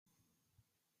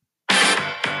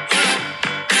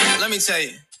me tell you.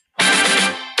 You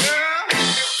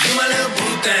my little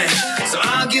boo thing, so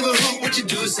I don't give a hoot what you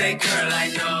do. Say, girl, I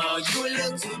know you a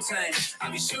little too tame.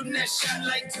 I'll be shooting that shot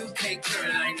like 2K,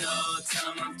 girl, I know.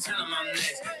 Tell 'em I'm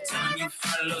next. Tell 'em you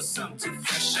find a little something too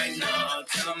fresh, I know.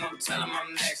 Tell 'em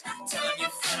I'm next. Tell 'em you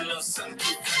find a little something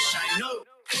too fresh, I know.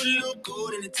 Put a little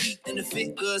gold in the teeth and the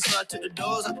fit good, so I took the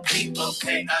doors out the deep.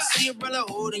 Okay, I see a brother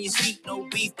holding your seat, no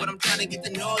beef, but I'm trying to get to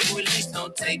know you at least.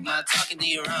 Don't take my talking to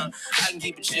your own. I can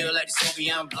keep it chill like the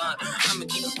Soviet blunt. I'ma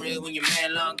keep it real when your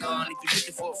man long gone. If you're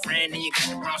looking for a friend, then you got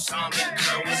the wrong song. Baby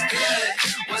girl, what's good?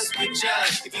 What's picture?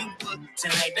 If you book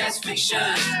tonight, that's fiction.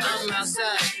 I'm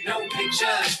outside, no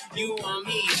picture. You want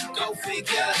me? Go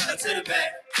figure. To the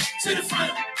back, to the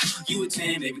front. You a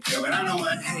 10, baby girl, but I'm the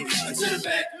one. Hey, to the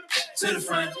back, to the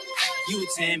front. You a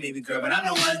 10, baby girl, but I'm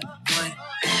the one.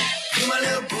 You my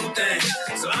little boo thing,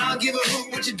 so I don't give a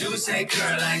hoot what you do. Say,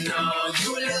 girl, I know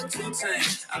you a little too tame.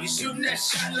 I'll be shooting that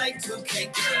shot like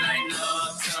 2K, girl, I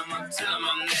know. Tell 'em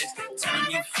I'm next. Tell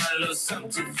 'em you find a little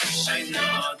something too fresh, I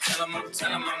know. Tell 'em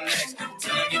I'm next.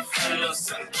 Tell 'em you find a little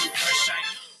something too fresh, I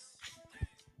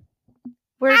know.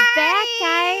 We're Hi. back,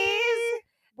 guys.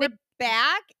 We're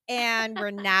back, and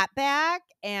we're not back,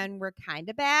 and we're kind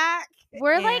of back.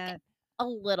 We're like and- a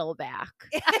little back.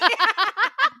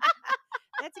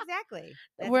 That's exactly.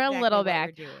 We're a little what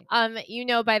back. we're doing. You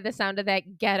know, by the sound of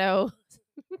that ghetto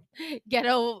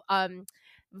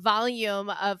volume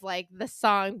of like the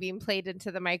song being played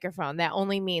into the microphone, that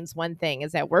only means one thing,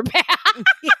 is that we're back.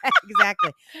 Yeah,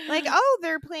 exactly. Like, oh,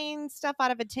 they're playing stuff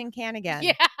out of a tin can again.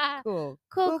 Yeah. Cool.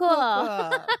 Cool.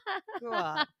 Cool.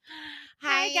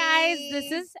 Hi, guys.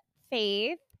 This is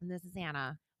Faith. And this is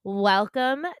Anna.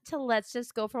 Welcome to Let's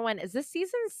Just Go for One. Is this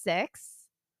season 6?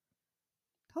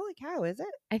 Holy cow, is it?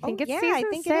 I think it's yeah, season I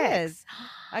think 6. it is.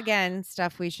 Again,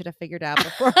 stuff we should have figured out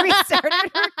before we started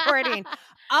recording.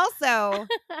 Also,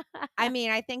 I mean,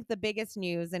 I think the biggest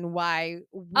news and why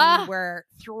we were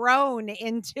thrown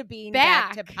into being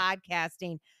back to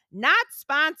podcasting, not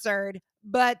sponsored,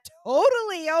 but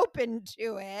totally open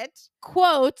to it.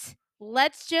 Quote,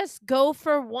 let's just go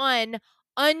for one,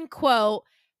 unquote,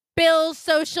 Bill's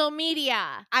social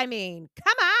media. I mean,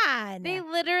 come on. They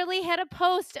literally had a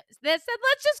post that said,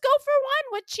 let's just go for one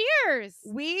with cheers.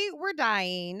 We were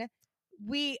dying.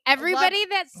 Everybody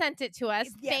that sent it to us,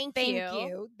 yeah, thank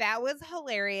you. That was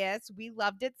hilarious. We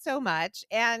loved it so much.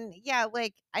 And yeah,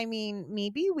 like, I mean,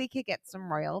 maybe we could get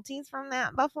some royalties from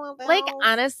that, Buffalo Bills. Like,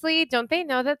 honestly, don't they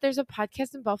know that there's a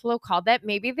podcast in Buffalo called that?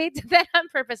 Maybe they did that on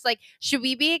purpose. Like, should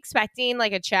we be expecting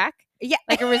like a check? Yeah.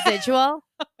 Like a residual?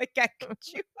 Like,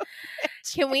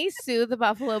 Can we sue the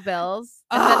Buffalo Bills?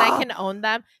 And then I can own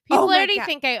them? People already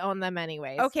think I own them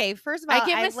anyways. Okay, first of all, I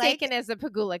get mistaken as a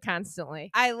Pagula constantly.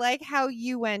 I like how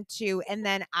you went to, and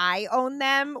then I own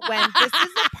them when this is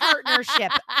a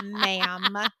partnership,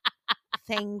 ma'am.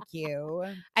 Thank you.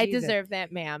 I Jesus. deserve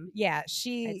that, ma'am. Yeah,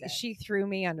 she threw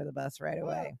me under the bus right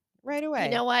away. Right away. You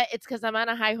know what? It's because I'm on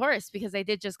a high horse because I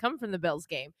did just come from the Bills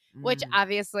game, which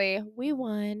obviously we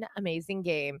won. Amazing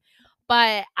game.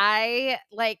 But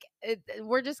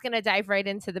we're just going to dive right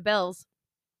into the Bills.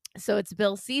 So it's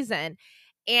Bill season.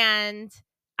 And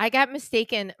I got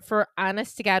mistaken for,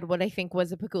 honest to God, what I think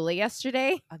was a Pagula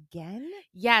yesterday. Again?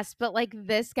 Yes, but like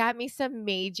this got me some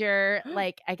major,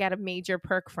 I got a major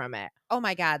perk from it. Oh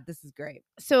my God, this is great.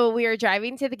 So we were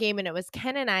driving to the game and it was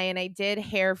Ken and I did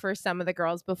hair for some of the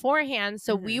girls beforehand.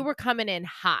 So we were coming in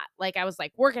hot. Like I was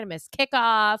like, we're going to miss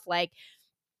kickoff.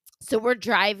 So we're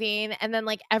driving and then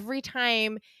every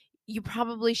time you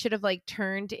probably should have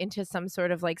turned into some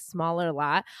sort of smaller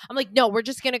lot. I'm like, no, we're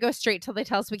just going to go straight till they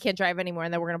tell us we can't drive anymore.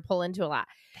 And then we're going to pull into a lot.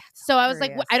 So I was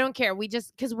like, I don't care. We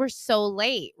just, cause we're so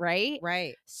late. Right.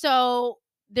 Right. So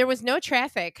there was no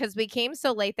traffic because we came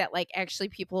so late that actually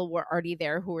people were already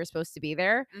there who were supposed to be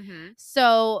there. Mm-hmm.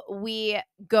 So we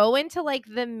go into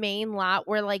the main lot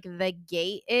where the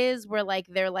gate is, where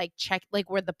they're check,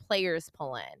 where the players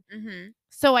pull in. Mm-hmm.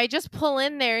 So I just pull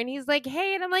in there and he's like,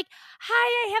 hey, and I'm like, hi,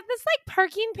 I have this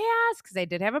parking pass. Cause I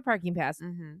did have a parking pass,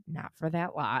 not for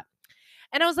that lot.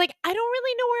 And I was like, I don't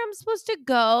really know where I'm supposed to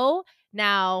go.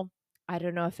 Now, I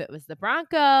don't know if it was the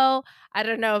Bronco. I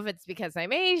don't know if it's because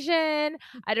I'm Asian.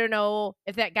 I don't know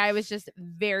if that guy was just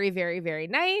very, very, very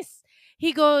nice.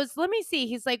 He goes, let me see.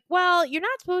 He's like, well, you're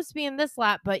not supposed to be in this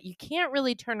lot, but you can't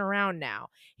really turn around now.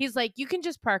 He's like, you can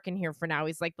just park in here for now.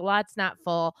 He's like, the lot's not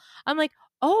full. I'm like,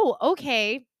 oh,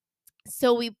 okay.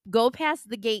 So we go past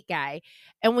the gate guy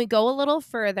and we go a little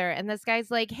further and this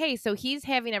guy's like, hey, so he's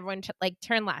having everyone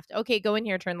turn left. Okay, go in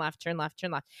here, turn left, turn left,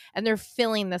 turn left. And they're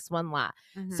filling this one lot.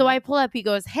 Mm-hmm. So I pull up, he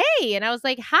goes, hey. And I was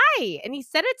like, hi. And he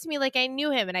said it to me like I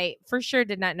knew him. And I for sure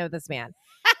did not know this man.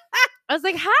 I was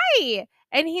like, hi.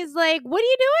 And he's like, what are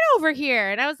you doing over here?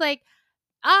 And I was like,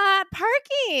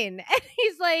 parking. And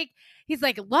he's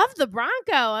like, love the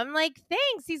Bronco. I'm like,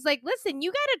 thanks. He's like, listen,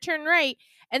 you got to turn right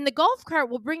and the golf cart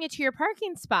will bring you to your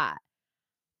parking spot.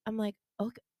 I'm like,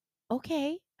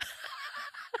 okay.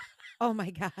 Oh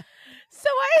my God. So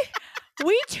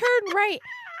we turn right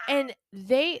and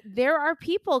there are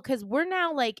people because we're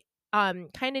now like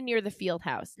kind of near the field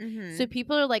house. Mm-hmm. So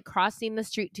people are like crossing the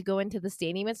street to go into the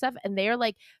stadium and stuff. And they're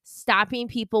like stopping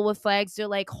people with flags. They're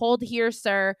like, hold here,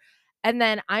 sir. And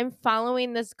then I'm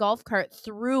following this golf cart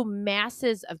through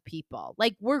masses of people.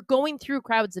 Like we're going through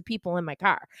crowds of people in my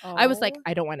car. I was like,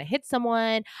 I don't want to hit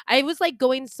someone. I was like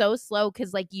going so slow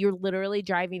because like you're literally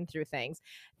driving through things.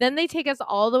 Then they take us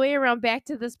all the way around back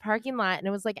to this parking lot and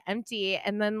it was like empty.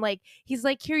 And then like he's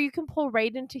like, here, you can pull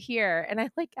right into here. And I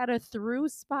like got a through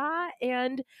spot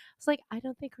and I was like, I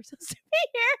don't think we're supposed to be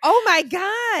here. Oh my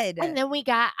God. And then we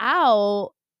got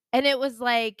out and it was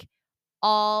like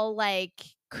all like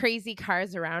crazy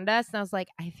cars around us. And I was like,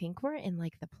 I think we're in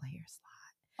like the player slot.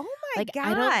 Oh my God.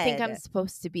 I don't think I'm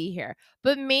supposed to be here.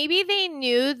 But maybe they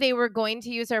knew they were going to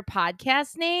use our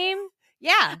podcast name.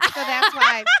 Yeah. So that's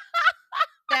why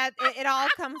that it all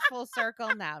comes full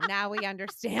circle now. Now we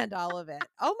understand all of it.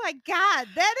 Oh my God.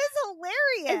 That is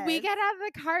hilarious. And we got out of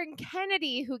the car and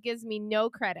Kennedy, who gives me no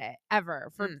credit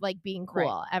ever for like being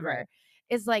cool ever.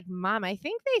 Is like, Mom, I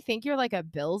think they think you're like a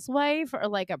Bill's wife or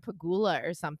like a Pagula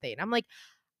or something. I'm like,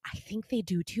 I think they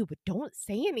do too, but don't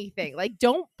say anything. Like,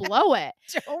 don't blow it.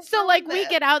 So like we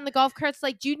get out in the golf carts,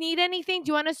 like, do you need anything? Do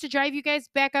you want us to drive you guys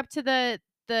back up to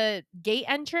the gate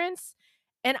entrance?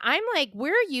 And I'm like,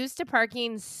 we're used to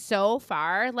parking so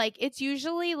far. Like, it's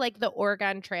usually like the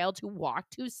Oregon Trail to walk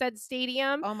to said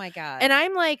stadium. Oh my God. And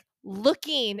I'm like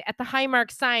looking at the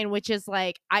Highmark sign, which is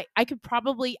like, I could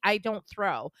probably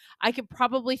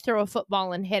throw a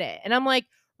football and hit it. And I'm like,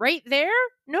 right there?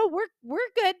 No, we're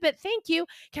good, but thank you.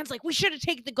 Ken's like, we should have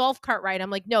taken the golf cart ride.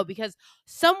 I'm like, no, because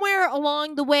somewhere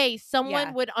along the way,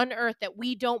 someone would unearth that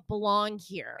we don't belong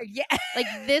here. Yeah. Like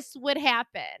this would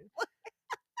happen.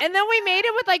 And then we made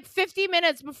it with like 50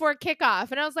 minutes before kickoff.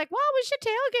 And I was like, well, we should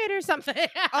tailgate or something.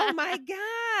 Oh my God.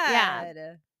 Yeah.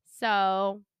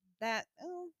 So that,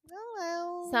 oh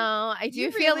well. So I do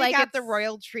you feel really like got it's the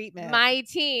royal treatment. my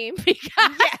team because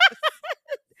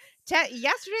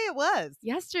yesterday it was.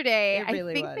 Yesterday, It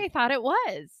really I think was. they thought it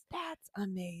was. That's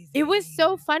amazing. It was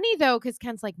so funny though, because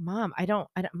Ken's like, Mom, I'm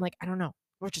like, I don't know.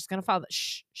 We're just gonna follow the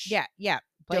shh. Yeah.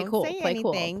 Play Don't cool. say Play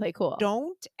anything. cool. Play cool.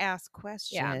 Don't ask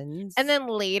questions. And then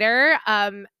later,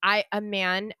 a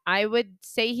man, I would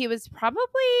say he was probably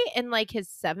in like his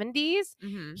 70s.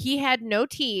 Mm-hmm. He had no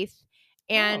teeth,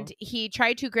 and he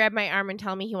tried to grab my arm and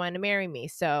tell me he wanted to marry me.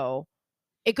 So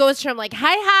it goes from like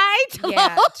hi to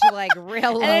low. To like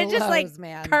real low and it just lows, like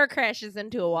man. car crashes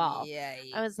into a wall. Yeah.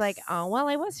 I was like, oh well,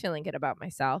 I was feeling good about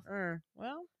myself.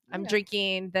 Well, I'm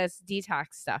drinking this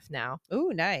detox stuff now.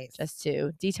 Ooh, nice. Just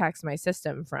to detox my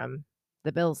system from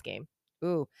the Bills game.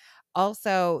 Ooh.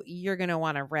 Also, you're going to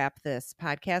want to wrap this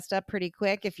podcast up pretty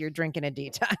quick if you're drinking a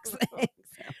detox thing.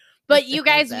 But you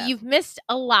guys, you've missed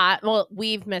a lot. Well,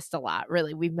 we've missed a lot.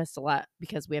 Really, we've missed a lot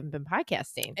because we haven't been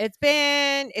podcasting.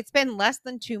 It's been less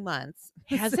than 2 months.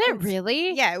 Has it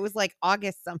really? Yeah, it was like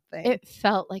August something. It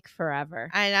felt like forever.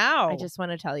 I know. I just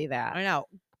want to tell you that. I know.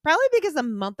 Probably because the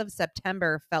month of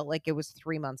September felt like it was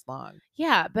 3 months long.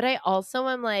 Yeah, but I also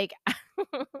am like,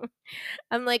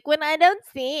 when I don't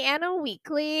see Anna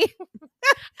weekly,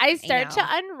 I start to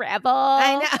unravel.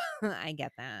 I know. I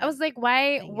get that. I was like,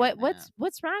 why?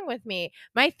 What's wrong with me?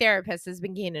 My therapist has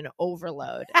been getting an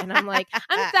overload, and I'm like,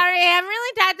 I'm sorry, I haven't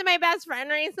really talked to my best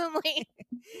friend recently.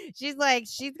 She's like,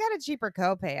 she's got a cheaper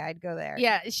copay. I'd go there.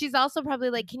 Yeah, she's also probably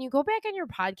like, can you go back on your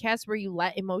podcast where you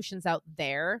let emotions out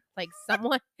there? Like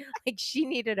someone, like she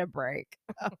needed a break.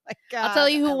 Oh my God. I'll tell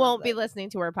you who won't be listening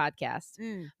to her podcast.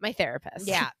 My therapist.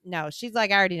 Yeah, no, she's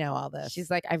like, I already know all this. She's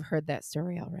like, I've heard that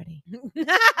story already. Except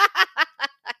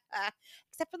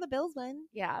for the Bills one.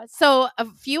 Yeah. So a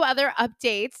few other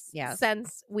updates Yes.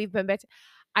 since we've been back.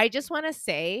 I just want to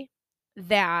say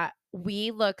that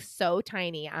we look so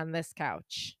tiny on this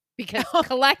couch because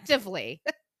collectively,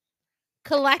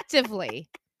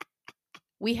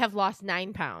 we have lost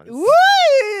 9 pounds. Woo!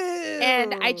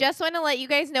 And I just want to let you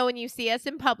guys know when you see us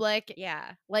in public,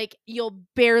 yeah, like you'll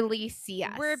barely see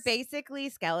us. we're basically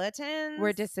skeletons.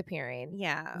 We're disappearing.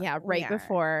 Yeah. Yeah, right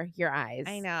before your eyes.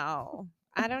 I know.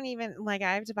 I don't even like.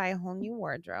 I have to buy a whole new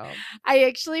wardrobe. I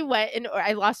actually went and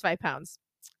I lost 5 pounds.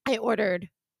 I ordered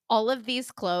all of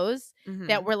these clothes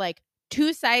that were like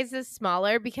 2 sizes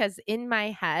smaller because in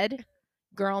my head,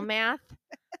 girl math,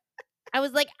 I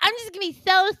was like, I'm just gonna be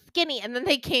so skinny. And then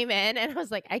they came in and I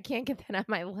was like, I can't get that on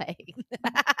my leg.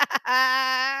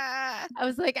 I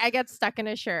was like, I got stuck in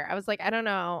a shirt. I was like, I don't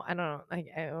know.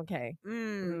 Okay.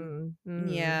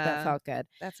 Yeah. That felt good.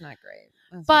 That's not great.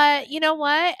 But you know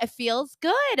what? It feels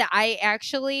good. I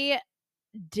actually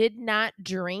did not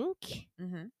drink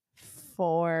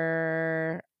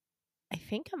for, I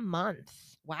think, a month.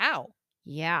 Wow.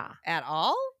 Yeah. At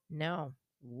all? No.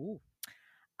 Ooh.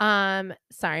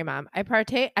 Sorry, Mom. I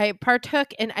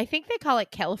partook in, I think they call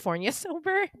it California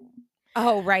sober.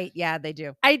 Oh, right. Yeah, they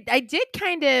do. I did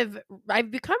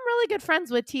I've become really good friends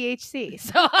with THC.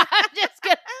 So I'm just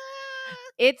gonna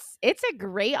it's a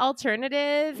great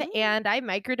alternative and I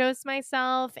microdose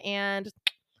myself and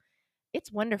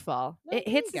it's wonderful. Well, It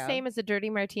hits the same as a dirty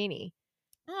martini.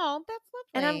 Oh, that's lovely.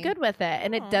 And I'm good with it.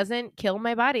 And it doesn't kill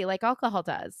my body like alcohol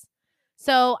does.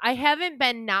 So I haven't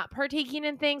been not partaking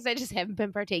in things. I just haven't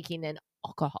been partaking in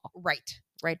alcohol. Right.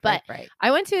 But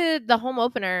I went to the home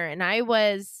opener and I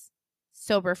was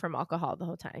sober from alcohol the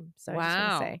whole time. So I just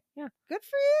want to say, yeah. Good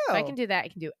for you. If I can do that, I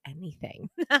can do anything.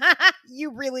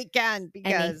 You really can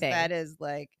because that is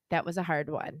like. That was a hard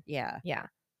one. Yeah. Yeah.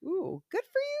 Ooh, good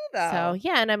for you though. So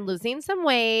yeah, and I'm losing some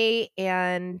weight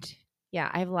and yeah,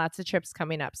 I have lots of trips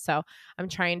coming up. So I'm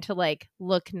trying to like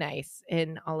look nice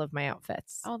in all of my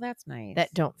outfits. Oh, that's nice.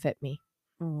 That don't fit me.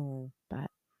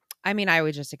 But I mean, I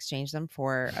would just exchange them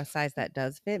for a size that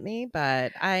does fit me,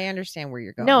 but I understand where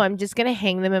you're going. No, I'm just going to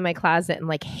hang them in my closet and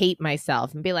like hate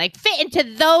myself and be like, fit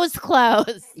into those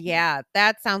clothes. Yeah,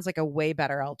 that sounds like a way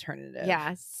better alternative.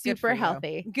 Yeah, super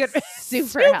healthy. Good.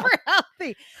 Super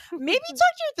healthy. Maybe talk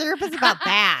to your therapist about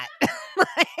that.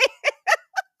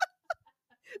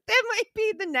 That might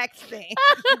be the next thing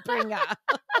you bring up.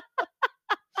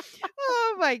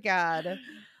 Oh my God.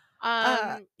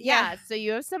 Yeah. So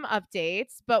you have some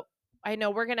updates, but I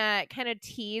know we're going to kind of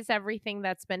tease everything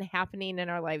that's been happening in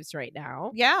our lives right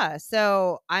now. Yeah.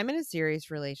 So I'm in a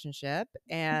serious relationship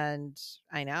and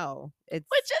I know which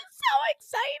is so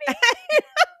exciting.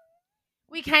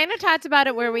 We kind of talked about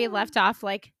it where we left off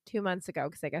like 2 months ago.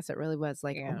 Cause I guess it really was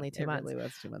like only 2 months. It really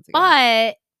was 2 months ago.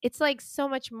 But it's like so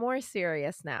much more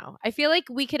serious now. I feel like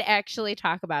we could actually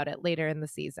talk about it later in the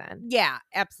season. Yeah,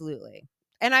 absolutely.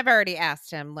 And I've already asked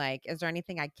him, like, is there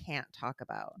anything I can't talk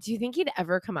about? Do you think he'd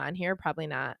ever come on here? Probably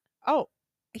not. Oh,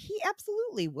 he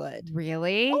absolutely would.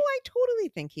 Really? Oh, I totally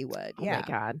think he would. Oh my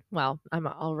God. Well, I'm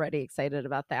already excited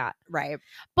about that. Right.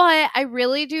 But I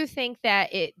really do think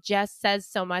that it just says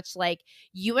so much. Like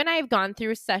you and I have gone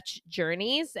through such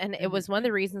journeys and it was one of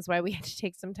the reasons why we had to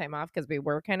take some time off because we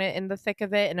were kind of in the thick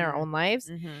of it in our own lives.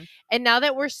 And now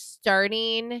that we're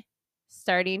starting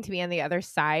to be on the other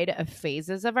side of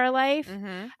phases of our life,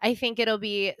 I think it'll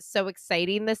be so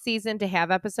exciting this season to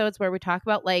have episodes where we talk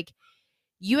about like,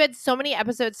 you had so many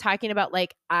episodes talking about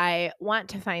like, I want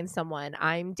to find someone,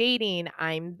 I'm dating,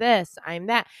 I'm this, I'm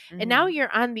that. And now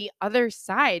you're on the other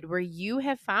side where you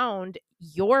have found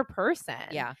your person.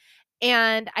 Yeah.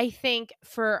 And I think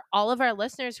for all of our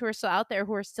listeners who are still out there,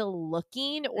 who are still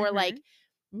looking or like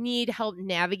need help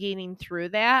navigating through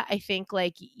that, I think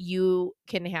like you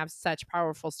can have such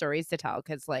powerful stories to tell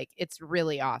because like it's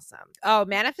really awesome. Oh,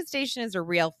 manifestation is a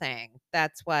real thing.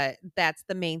 That's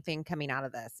the main thing coming out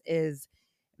of this is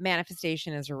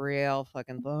manifestation is a real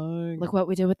fucking thing. Look what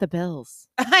we did with the bills.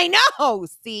 I know.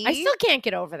 See? I still can't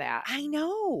get over that. I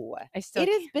know. It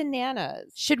is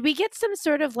bananas. Should we get some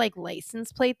sort of like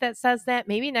license plate that says that?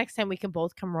 Maybe next time we can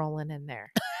both come rolling in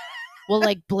there. We'll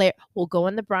like we'll go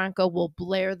in the Bronco. We'll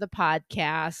blare the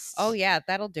podcast. Oh yeah,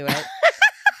 that'll do it.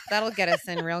 That'll get us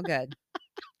in real good.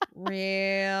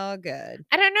 Real good.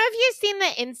 I don't know if you've seen the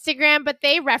Instagram, but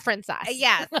they reference us.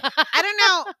 Yes. I don't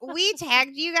know. We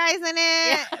tagged you guys in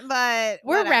it, but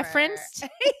we're referenced.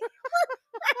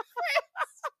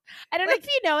 I don't know if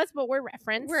you know us, but we're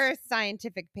referenced. We're a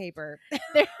scientific paper.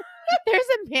 There's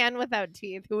a man without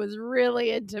teeth who was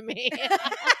really into me.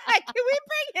 Can we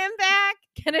bring him back?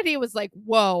 Kennedy was like,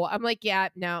 whoa. I'm like,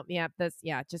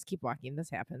 just keep walking. This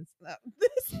happens.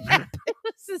 This happens.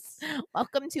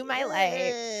 Welcome to my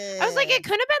life. I was like, it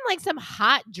could have been like some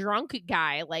hot drunk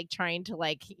guy, like trying to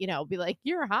like, be like,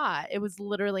 you're hot. It was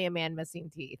literally a man missing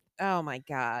teeth. Oh my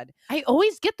God. I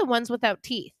always get the ones without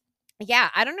teeth. Yeah.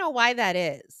 I don't know why that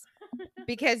is.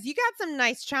 Because you got some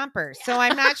nice chompers. So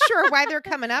I'm not sure why they're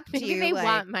coming up to Maybe you. They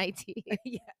want my teeth.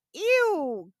 Yeah.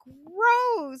 Ew,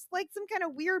 gross. Like some kind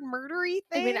of weird murdery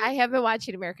thing. I mean, I have been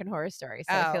watching American Horror Story,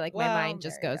 so I feel like my mind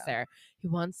just goes there. He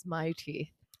wants my teeth.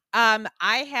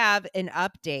 I have an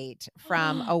update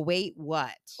from a wait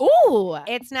what. Ooh.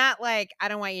 It's not like, I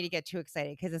don't want you to get too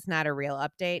excited because it's not a real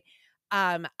update.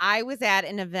 I was at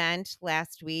an event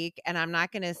last week, and I'm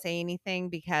not going to say anything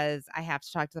because I have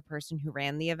to talk to the person who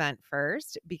ran the event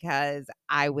first because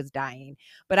I was dying.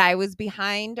 But I was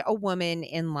behind a woman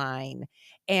in line,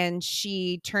 and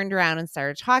she turned around and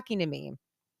started talking to me.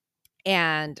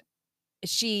 And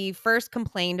she first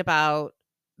complained about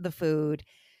the food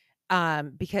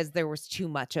because there was too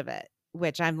much of it,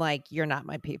 which I'm like, you're not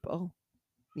my people.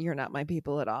 You're not my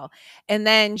people at all. And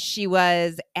then she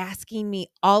was asking me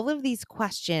all of these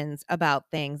questions about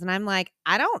things. And I'm like,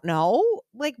 I don't know.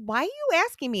 Like, why are you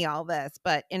asking me all this?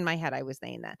 But in my head, I was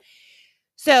saying that.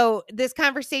 So this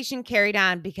conversation carried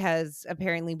on because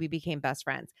apparently we became best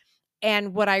friends.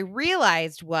 And what I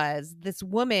realized was this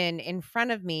woman in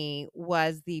front of me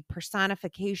was the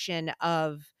personification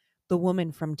of the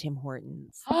woman from Tim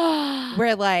Hortons.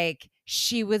 Where like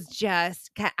she was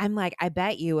just, I'm like, I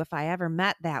bet you if I ever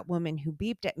met that woman who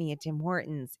beeped at me at Tim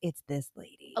Hortons, it's this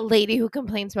lady. A lady who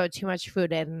complains about too much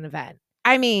food at an event.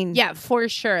 I mean, yeah, for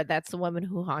sure. That's the woman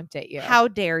who honked at you. How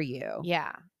dare you?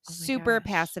 Yeah. Super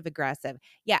passive aggressive.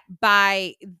 Yeah.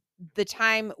 By the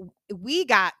time we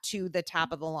got to the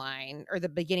top of the line or the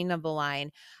beginning of the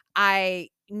line, I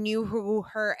knew who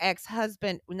her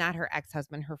ex-husband, not her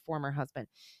ex-husband, her former husband,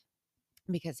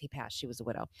 because he passed. She was a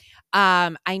widow.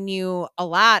 I knew a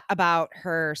lot about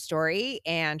her story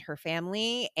and her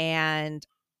family and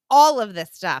all of this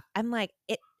stuff. I'm like,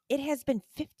 it has been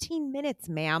 15 minutes,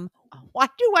 ma'am. Why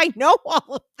do I know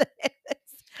all of this?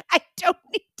 I don't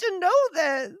need to know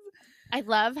this. I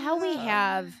love how we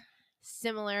have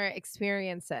similar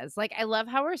experiences. Like, I love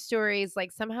how our stories,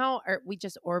 like, somehow we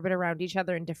just orbit around each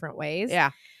other in different ways.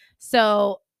 Yeah.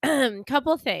 So,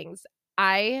 couple things.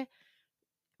 I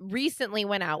recently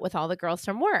went out with all the girls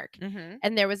from work,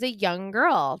 and there was a young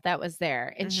girl that was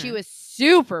there, and she was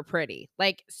super pretty.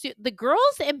 Like, the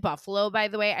girls in Buffalo, by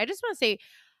the way, I just want to say,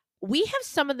 we have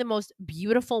some of the most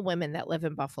beautiful women that live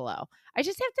in Buffalo. I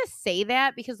just have to say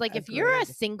that because, like, if you're a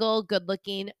single,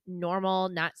 good-looking, normal,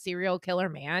 not serial killer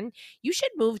man, you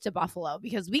should move to Buffalo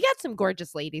because we got some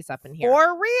gorgeous ladies up in here.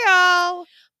 For real.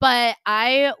 But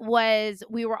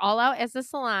we were all out as a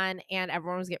salon, and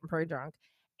everyone was getting pretty drunk.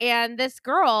 And this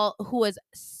girl who was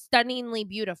stunningly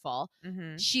beautiful,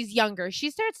 she's younger.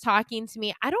 She starts talking to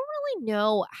me. I don't really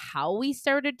know how we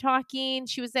started talking.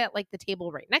 She was at like the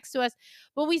table right next to us,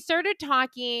 but we started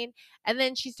talking, and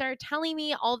then she started telling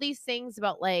me all these things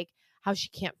about like how she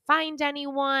can't find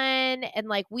anyone. And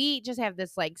like, we just have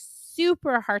this like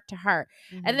super heart to heart.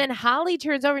 And then Holly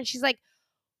turns over and she's like,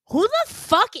 who the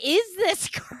fuck is this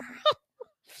girl?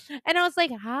 And I was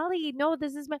like, Holly, no,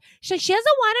 this is she doesn't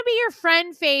want to be your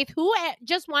friend, Faith, who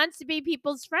just wants to be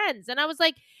people's friends. And I was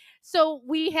like, so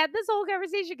we had this whole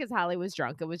conversation because Holly was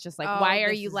drunk. It was just like, why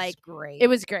are you like, great. It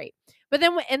was great. But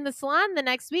then in the salon the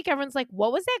next week, everyone's like,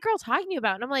 what was that girl talking to you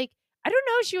about? And I'm like, I don't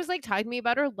know. She was like talking to me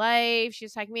about her life. She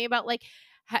was talking to me about like,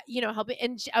 helping.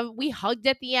 And we hugged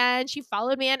at the end. She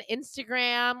followed me on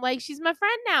Instagram. Like, she's my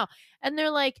friend now. And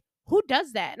they're like, who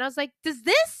does that? And I was like, does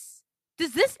this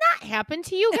not happen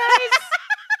to you guys?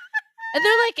 And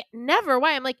they're like, never.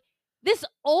 Why? I'm like, this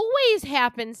always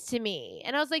happens to me.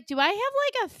 And I was like, do I have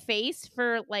like a face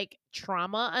for like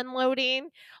trauma unloading?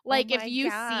 Like, if you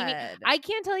see me, I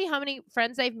can't tell you how many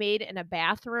friends I've made in a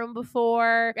bathroom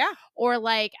before. Yeah. Or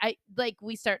like,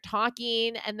 we start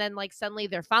talking and then like suddenly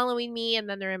they're following me and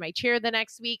then they're in my chair the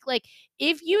next week. Like,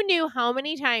 if you knew how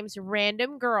many times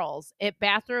random girls at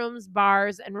bathrooms,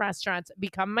 bars, and restaurants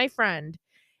become my friend,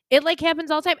 it like happens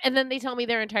all the time. And then they tell me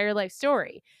their entire life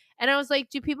story. And I was like,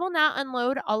 do people not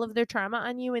unload all of their trauma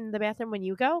on you in the bathroom when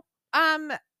you go?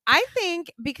 I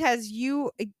think because you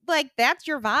like, that's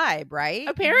your vibe, right?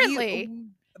 Apparently.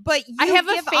 But I have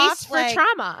a face for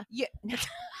trauma.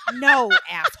 No,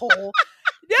 asshole.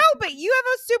 No, but you have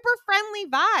a super friendly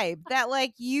vibe that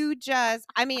like you just,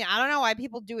 I mean, I don't know why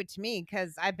people do it to me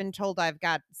because I've been told I've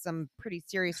got some pretty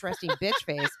serious resting bitch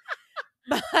face.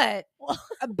 But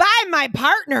by my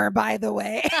partner, by the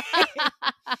way.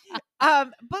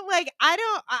 But like,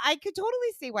 I could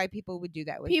totally see why people would do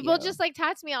that with people. You. Just like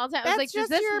talk to me all the time. I was like, does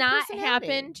this not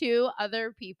happen to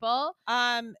other people?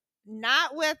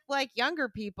 Not with like younger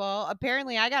people.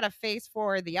 Apparently I got a face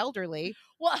for the elderly.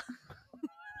 Well,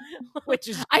 which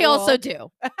is cool. I also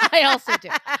do.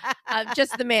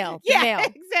 Just the male. Male.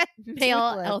 Exactly. Male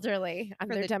Toothless. Elderly on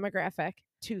For their the demographic.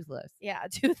 Toothless. Yeah,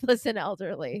 toothless and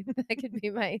elderly. That could be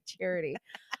my charity.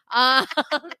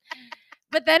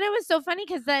 But then it was so funny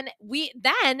because then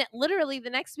literally the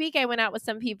next week I went out with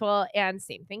some people and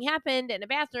same thing happened in a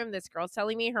bathroom. This girl's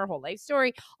telling me her whole life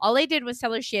story. All I did was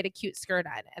tell her she had a cute skirt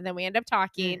on, and then we ended up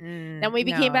talking. Then we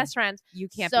became best friends. You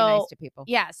can't be nice to people.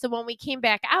 Yeah. So when we came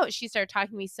back out, she started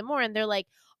talking to me some more, and they're like,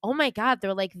 oh my God,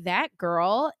 they're like, that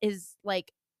girl is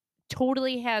like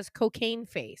totally has cocaine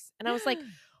face. And I was like,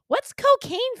 what's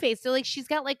cocaine face? They're like, she's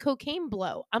got like cocaine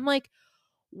bloat. I'm like,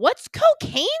 what's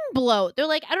cocaine bloat? They're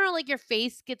like, I don't know, like your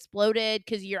face gets bloated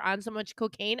because you're on so much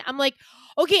cocaine. I'm like,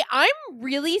 okay, I'm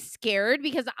really scared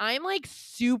because I'm like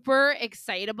super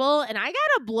excitable and I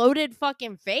got a bloated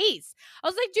fucking face. I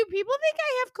was like, do people think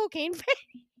I have cocaine face?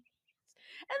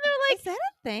 And they're like, is that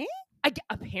a thing?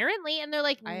 Apparently. And they're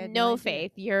like, I had no, no idea.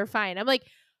 Faith, you're fine. I'm like,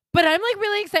 but I'm like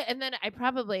really excited. And then I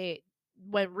probably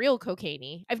went real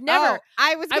cocaine-y. I've never. Oh,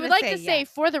 I would like to say,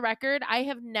 for the record, I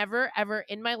have never, ever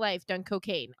in my life done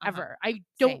cocaine, ever. I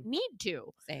don't need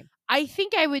to. Same. I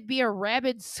think I would be a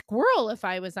rabid squirrel if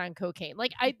I was on cocaine.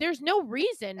 Like, there's no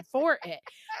reason for it.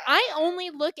 I only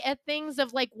look at things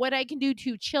of, like, what I can do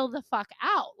to chill the fuck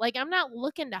out. Like, I'm not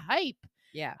looking to hype.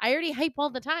 Yeah. I already hype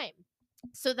all the time.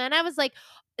 So then I was like,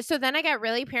 then I got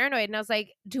really paranoid and I was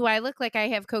like, do I look like I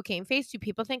have cocaine face? Do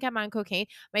people think I'm on cocaine?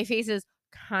 My face is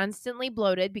constantly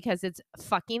bloated because it's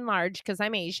fucking large because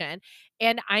I'm Asian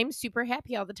and I'm super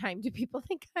happy all the time. Do people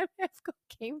think I have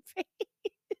cocaine face?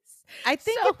 I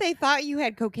think if they thought you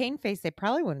had cocaine face, they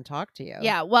probably wouldn't talk to you.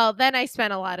 Yeah, well, then I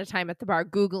spent a lot of time at the bar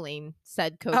Googling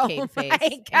said cocaine face. Oh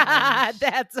my God,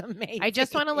 that's amazing. I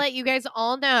just want to let you guys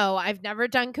all know I've never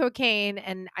done cocaine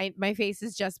and my face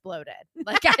is just bloated.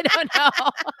 Like, I don't know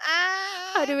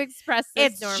how to express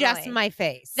this It's normally. just my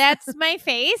face. That's my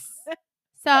face.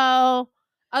 So,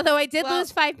 although I did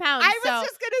lose 5 pounds. I was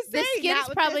just going to say, the skin is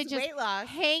probably just weight loss.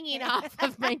 hanging off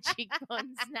of my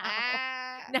cheekbones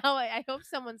now. No, I hope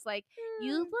someone's like,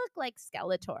 you look like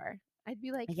Skeletor. I'd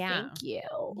be like, thank you.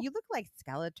 You look like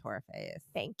Skeletor face.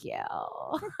 Thank you.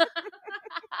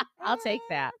 I'll take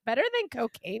that. Better than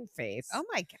cocaine face. Oh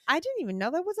my God. I didn't even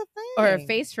know that was a thing. Or a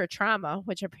face for trauma,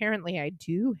 which apparently I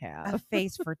do have. A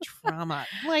face for trauma.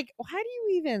 Like, how do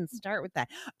you even start with that?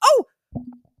 Oh,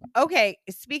 okay.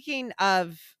 Speaking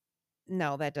of,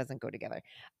 no, that doesn't go together.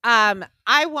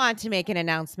 I want to make an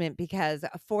announcement because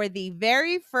for the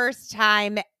very first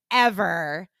time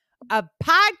ever, a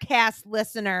podcast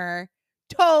listener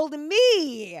told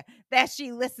me that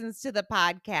she listens to the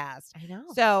podcast. I know.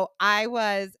 So I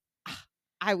was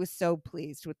so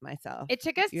pleased with myself. It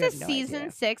took us You to have no season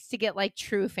idea. 6 to get like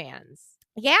true fans.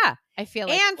 Yeah. I feel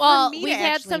like, And for me to we've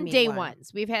had actually some meet day one.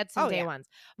 ones. We've had some Oh, day yeah. ones,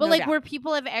 but No like doubt. where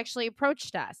people have actually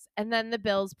approached us, and then the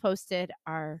Bills posted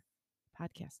our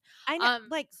podcast. I know,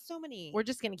 like so many. We're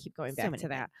just gonna keep going so back many to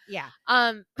that. things. Yeah.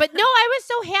 But no, I was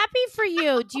so happy for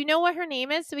you. Do you know what her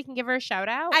name is, so we can give her a shout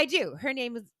out? I do. Her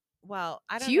name is. Well,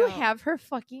 I don't. Do you know. have her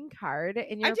fucking card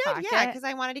in your I did, pocket? yeah, because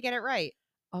I wanted to get it right,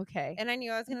 Okay. and I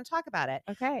knew I was going to talk about it.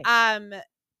 Okay.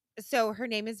 So her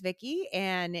name is Vicky,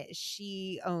 and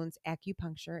she owns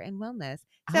acupuncture and wellness.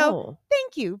 So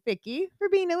thank you, Vicky, for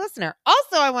being a listener.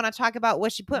 Also, I want to talk about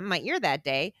what she put in my ear that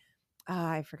day.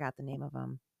 I forgot the name of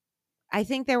them. I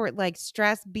think they were like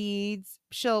stress beads.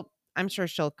 I'm sure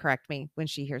she'll correct me when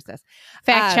she hears this.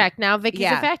 Fact check. Now Vicky's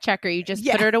yeah. a fact checker. You just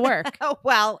put her to work. Oh,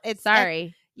 well, it's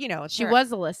Sorry. It's She her,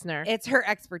 was a listener. It's her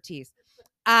expertise.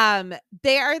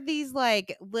 They are these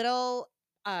like little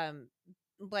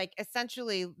like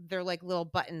essentially they're like little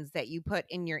buttons that you put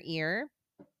in your ear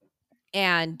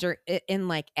and in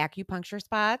like acupuncture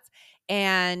spots,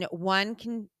 and one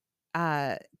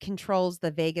controls the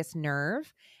vagus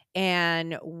nerve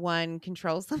and one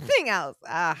controls something else.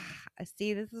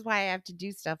 See, this is why I have to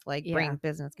do stuff like bring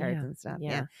business cards and stuff.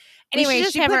 Yeah. Anyway, We should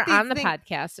just she have put her on these the things-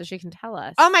 podcast so she can tell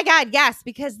us. Oh my God, yes,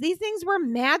 because these things were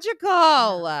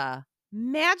magical.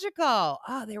 Magical.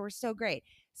 Oh, they were so great.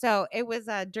 So it was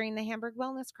during the Hamburg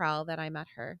Wellness Crawl that I met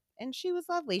her, and she was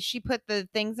lovely. She put the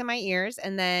things in my ears,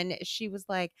 and then she was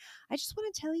like, I just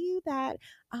want to tell you that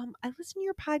I listen to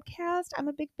your podcast. I'm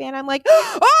a big fan. I'm like,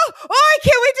 oh, I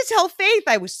can't wait to tell Faith.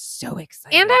 I was so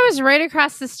excited. And I was right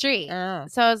across the street. Oh.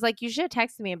 So I was like, you should have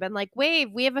texted me and been like,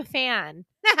 Wave, we have a fan.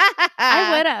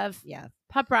 I would have. Yeah.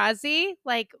 Paparazzi,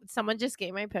 like someone just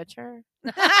gave my picture.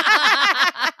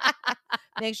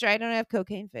 Make sure I don't have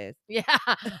cocaine face. Yeah,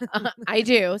 I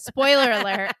do. Spoiler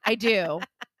alert, I do.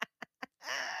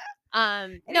 No,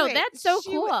 Anyway, that's so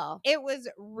she cool. It was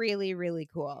really, really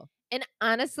cool. And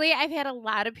honestly, I've had a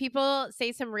lot of people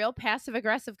say some real passive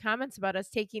aggressive comments about us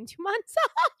taking 2 months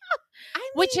off,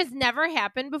 which has never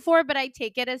happened before, but I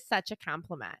take it as such a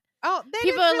compliment. Oh, that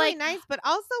People is are really like- nice, but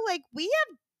also like we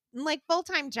have like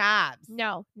full-time jobs.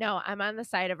 No, I'm on the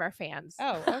side of our fans.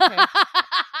 Oh, okay.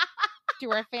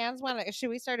 Do our fans want to? Should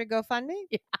we start a GoFundMe?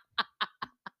 Yeah.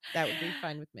 That would be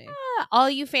fine with me. All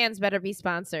you fans better be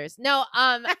sponsors. No,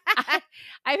 I've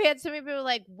had so many people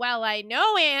like, well, I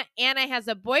know Anna has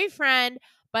a boyfriend,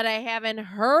 but I haven't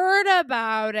heard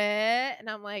about it. And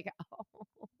I'm like, oh,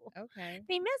 Okay.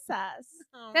 They miss us.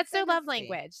 Oh, That's their that love is sweet.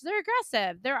 language. They're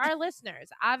aggressive. They're our listeners.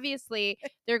 Obviously,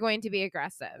 they're going to be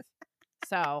aggressive.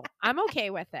 So I'm okay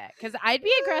with it because I'd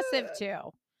be aggressive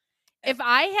too. If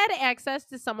I had access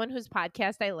to someone whose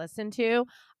podcast I listen to,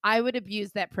 I would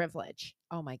abuse that privilege.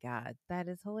 Oh my God. That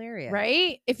is hilarious.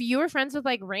 Right? If you were friends with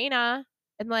like Raina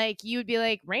and like you would be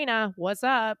like, Raina, what's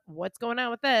up? What's going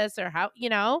on with this? Or how,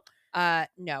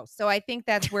 No. So I think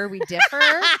that's where we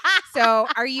differ. So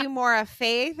are you more of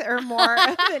Faith or more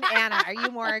of an Anna? Are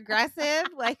you more aggressive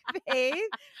like Faith?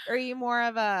 Or are you more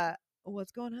of a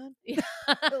what's going on?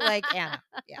 Like Anna?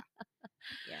 Yeah.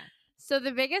 So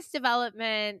the biggest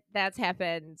development that's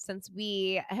happened since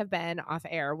we have been off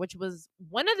air, which was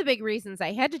one of the big reasons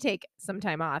I had to take some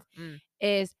time off,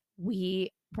 is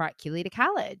we brought Keely to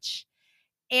college.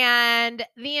 And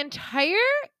the entire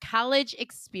college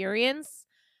experience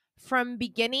from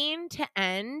beginning to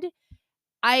end,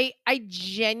 I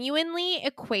genuinely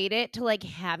equate it to like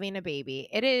having a baby.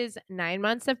 It is 9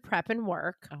 months of prep and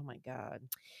work. Oh my God.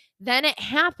 Then it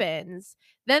happens.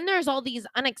 Then there's all these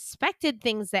unexpected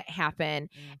things that happen.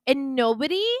 And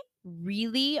nobody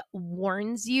really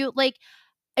warns you. Like,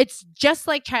 it's just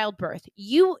like childbirth.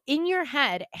 You, in your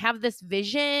head, have this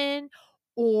vision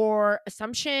or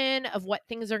assumption of what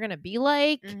things are going to be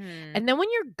like. And then when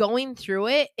you're going through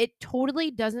it, it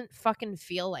totally doesn't fucking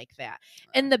feel like that.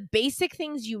 And the basic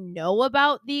things you know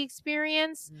about the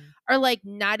experience are like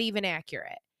not even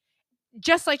accurate.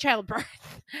 Just like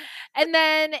childbirth. And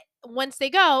then once they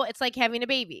go, it's like having a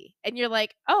baby. And you're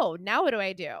like, oh, now what do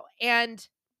I do? And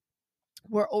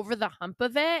we're over the hump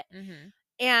of it.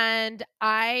 And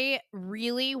I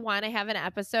really want to have an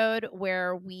episode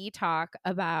where we talk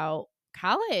about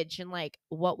college and like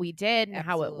what we did and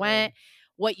how it went,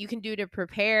 what you can do to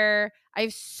prepare. I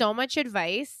have so much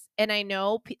advice. And I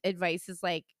know advice is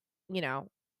like,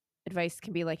 advice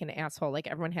can be like an asshole. Like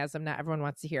everyone has them. Not everyone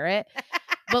wants to hear it.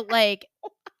 But like,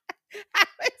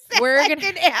 we're like gonna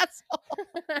an asshole.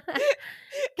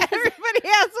 Everybody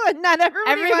has one. Not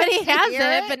everybody has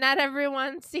hear it, but not everyone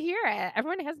wants to hear it.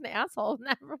 Everyone has an asshole.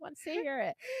 Not everyone wants to hear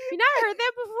it. You not heard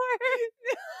that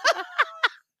before?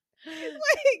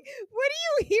 Like, what are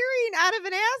you hearing out of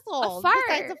an asshole? A fart.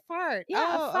 Besides a fart.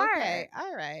 Yeah, a fart. Okay.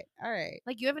 All right.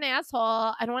 Like, you have an asshole.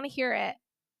 I don't want to hear it.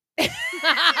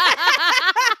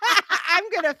 I'm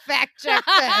gonna fact check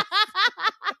this.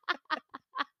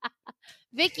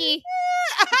 Vicky.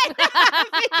 No.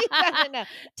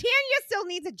 Tanya still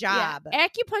needs a job. Yeah.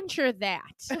 Acupuncture that.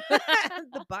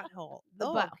 The butthole. The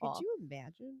butthole. Could you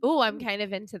imagine? Oh, I'm kind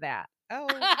of into that. Oh,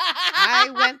 I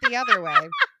went the other way.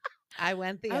 I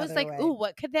was like, ooh,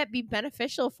 what could that be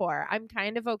beneficial for? I'm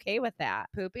kind of okay with that.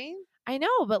 Pooping? I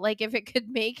know, but like if it could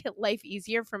make life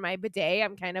easier for my bidet,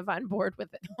 I'm kind of on board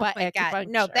with it. But acupuncture.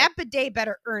 No, that bidet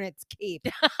better earn its keep.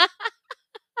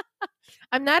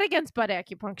 I'm not against butt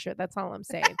acupuncture. That's all I'm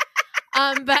saying.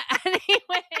 But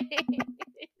anyway,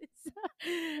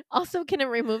 also can it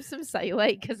remove some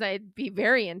cellulite? Because I'd be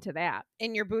very into that.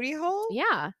 In your booty hole?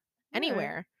 Yeah,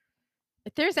 anywhere.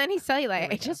 If there's any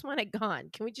cellulite, I just want it gone.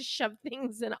 Can we just shove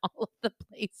things in all of the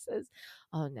places?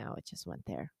 Oh no, it just went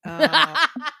there.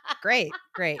 Great.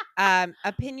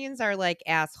 Opinions are like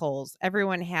assholes.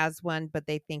 Everyone has one, but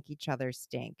they think each other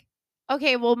stink.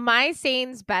 Okay, well, my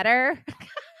saying's better,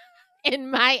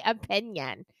 in my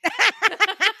opinion.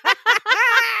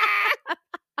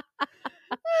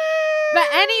 But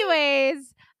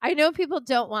anyways, I know people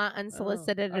don't want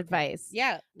unsolicited advice.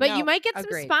 Yeah. But you might get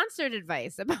some sponsored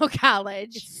advice about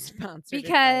college. Sponsored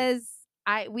because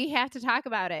we have to talk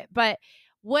about it. But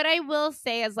what I will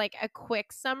say is like a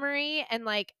quick summary, and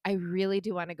like I really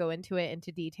do want to go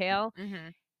into detail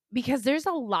because there's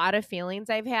a lot of feelings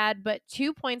I've had. But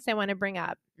 2 points I want to bring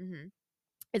up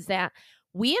is that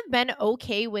we have been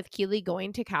okay with Keely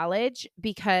going to college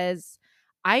because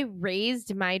I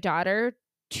raised my daughter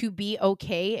to be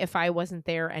okay if I wasn't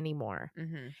there anymore.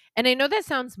 And I know that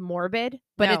sounds morbid,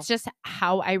 but it's just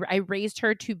how I raised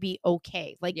her to be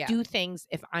okay. Like do things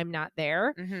if I'm not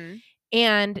there.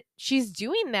 And she's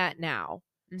doing that now.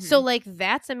 So like,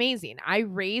 that's amazing. I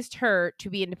raised her to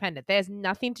be independent. That has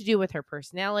nothing to do with her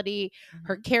personality,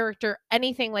 her character,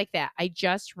 anything like that. I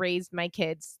just raised my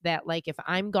kids that like, if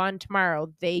I'm gone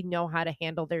tomorrow, they know how to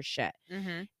handle their shit.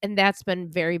 And that's been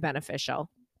very beneficial.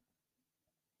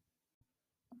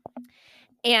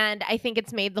 And I think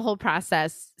it's made the whole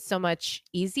process so much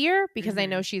easier because I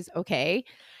know she's okay.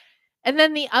 And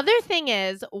then the other thing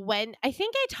is, when I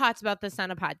think I talked about this on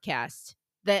a podcast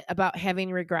about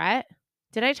having regret.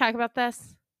 Did I talk about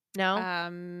this? No.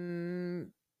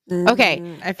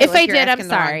 Okay. If I did, I'm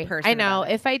sorry. I know.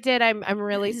 If I did, I'm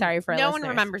really sorry for no our one listeners.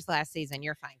 remembers last season.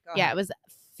 You're fine. Go Yeah, ahead. it was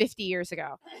 50 years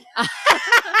ago.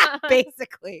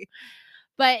 Basically.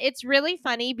 But it's really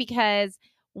funny because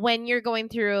when you're going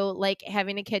through like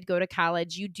having a kid go to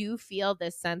college, you do feel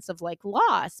this sense of like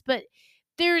loss, but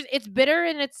it's bitter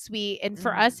and it's sweet. And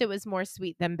for us, it was more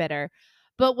sweet than bitter.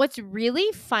 But what's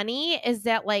really funny is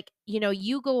that, like, you know,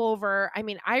 you go over, I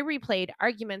mean, I replayed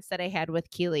arguments that I had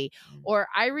with Keely, or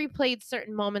I replayed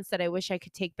certain moments that I wish I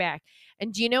could take back.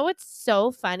 And do you know what's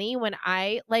so funny? When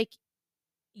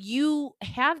you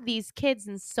have these kids,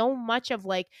 and so much of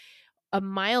like a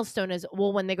milestone is,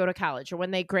 well, when they go to college or when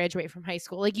they graduate from high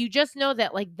school, like, you just know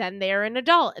that, like, then they're an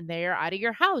adult and they are out of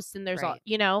your house and there's all,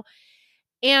 you know,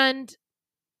 and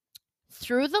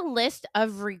through the list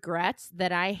of regrets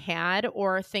that I had,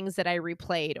 or things that I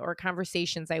replayed, or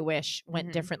conversations I wish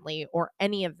went differently, or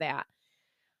any of that,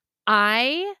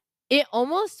 it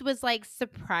almost was like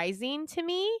surprising to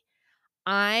me.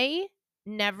 I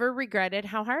never regretted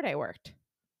how hard I worked.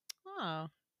 Oh.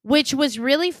 Which was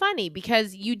really funny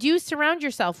because you do surround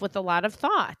yourself with a lot of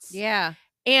thoughts. Yeah.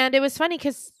 And it was funny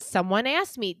because someone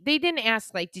asked me, they didn't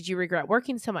ask like, did you regret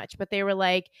working so much? But they were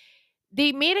like,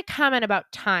 they made a comment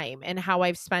about time and how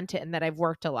I've spent it and that I've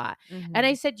worked a lot. And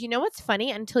I said, you know what's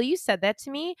funny? Until you said that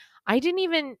to me, I didn't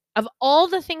even, of all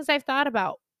the things I've thought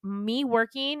about, me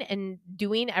working and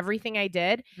doing everything I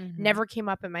did, never came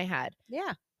up in my head.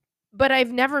 Yeah. But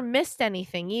I've never missed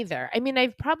anything either. I mean,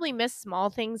 I've probably missed small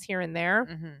things here and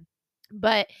there,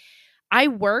 but I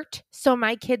worked so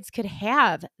my kids could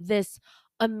have this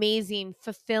amazing,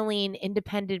 fulfilling,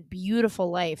 independent, beautiful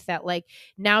life that, like,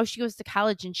 now she goes to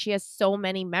college and she has so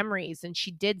many memories and she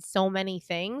did so many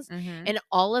things. And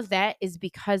all of that is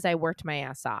because I worked my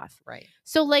ass off. Right.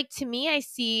 So, like, to me, I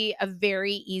see a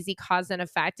very easy cause and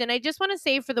effect. And I just want to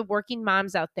say, for the working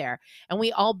moms out there, and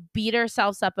we all beat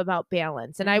ourselves up about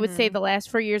balance. And I would say the last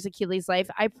 4 years of Keely's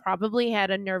life, I probably had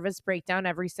a nervous breakdown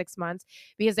every 6 months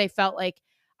because I felt like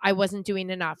I wasn't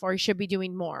doing enough, or I should be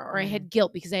doing more, or I had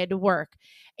guilt because I had to work.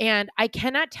 And I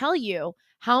cannot tell you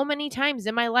how many times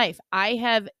in my life I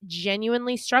have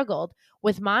genuinely struggled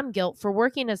with mom guilt for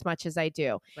working as much as I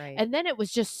do. Right. And then it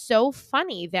was just so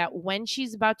funny that when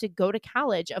she's about to go to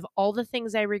college, of all the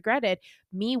things I regretted,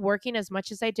 me working as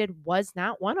much as I did was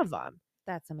not one of them.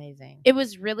 That's amazing. It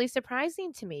was really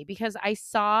surprising to me because I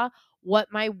saw what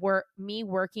me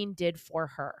working did for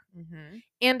her.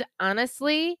 And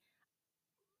honestly,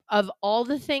 of all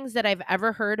the things that I've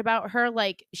ever heard about her,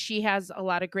 like, she has a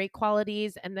lot of great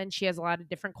qualities, and then she has a lot of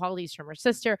different qualities from her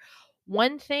sister.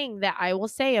 One thing that I will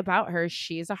say about her,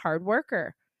 she's a hard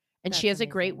worker, and she has a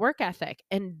great work ethic.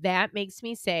 And that makes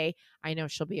me say, I know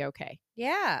she'll be okay.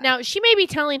 Yeah. Now, she may be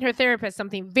telling her therapist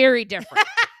something very different.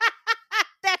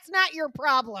 That's not your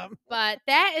problem. But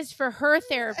that is for her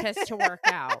therapist to work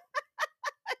out.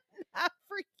 Not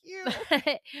for you.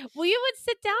 We would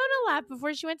sit down a lot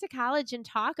before she went to college and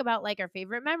talk about, like, our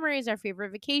favorite memories, our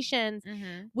favorite vacations.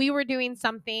 We were doing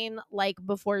something like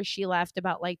before she left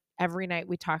about, like, every night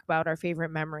we talk about our favorite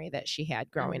memory that she had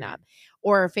growing up,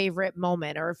 or a favorite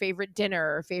moment, or a favorite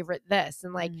dinner, or favorite this.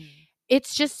 And like,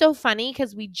 it's just so funny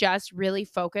because we just really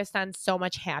focused on so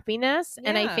much happiness.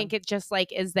 And I think it just,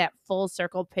 like, is that full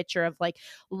circle picture of, like,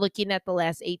 looking at the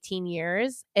last 18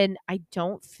 years. And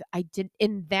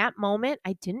in that moment,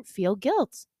 I didn't feel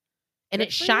guilt. And Good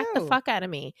it for shocked the you. fuck out of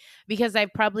me because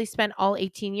I've probably spent all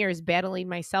 18 years battling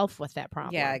myself with that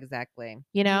problem. Yeah, exactly.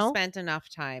 You know? You spent enough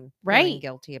time Right. feeling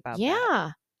guilty about that.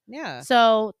 Yeah. Yeah.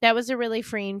 So that was a really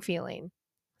freeing feeling.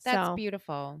 That's So,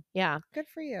 beautiful. yeah. Good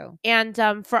for you. And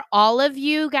for all of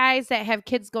you guys that have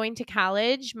kids going to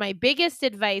college, my biggest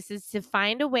advice is to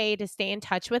find a way to stay in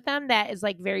touch with them that is,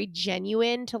 like, very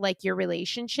genuine to, like, your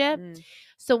relationship.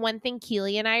 So one thing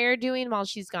Keely and I are doing while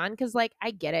she's gone, because, like, I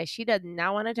get it. She does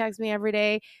not want to text me every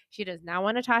day. She does not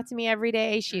want to talk to me every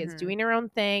day. She is doing her own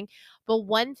thing. But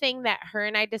one thing that her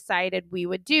and I decided we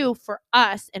would do for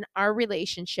us in our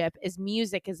relationship is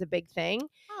music is a big thing.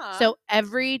 So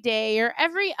every day or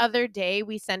every other day,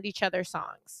 we send each other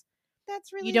songs.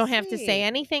 That's really You don't have to say sweet.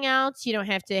 anything else. You don't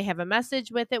have to have a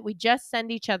message with it. We just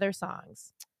send each other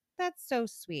songs. That's so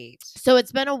sweet. So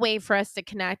it's been a way for us to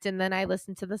connect. And then I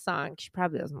listen to the song. She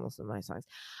probably doesn't listen to my songs.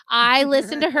 I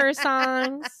listen to her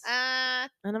songs.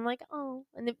 And I'm like, oh,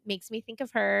 and it makes me think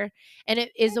of her. And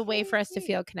it is a way for us to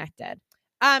feel connected.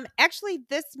 Actually,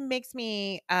 this makes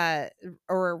me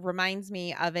or reminds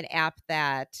me of an app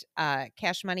that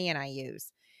Cash Money and I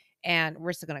use. And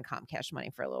we're still going to call him Cash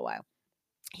Money for a little while.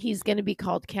 He's going to be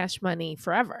called Cash Money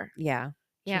forever. Yeah.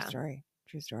 Yeah.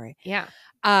 True story. Yeah.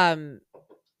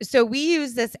 So we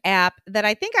use this app that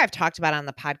I think I've talked about on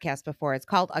the podcast before. It's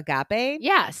called Agape.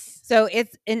 Yes. So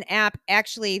it's an app.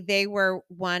 Actually, they were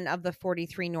one of the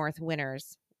 43 North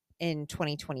winners in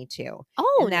 2022.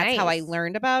 Oh, and that's how I nice.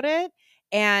 learned about it.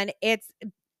 And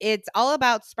it's all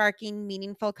about sparking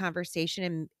meaningful conversation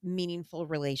and meaningful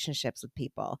relationships with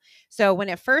people. So when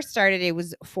it first started, it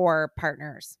was for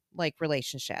partners, like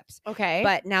relationships. Okay.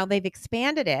 But now they've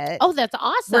expanded it. Oh, that's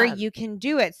awesome. Where you can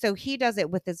do it. So he does it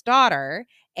with his daughter,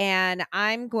 and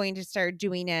I'm going to start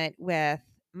doing it with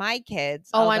my kids.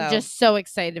 Oh, I'm just so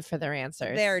excited for their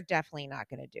answers. They're definitely not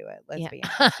going to do it. Let's Yeah. be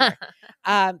honest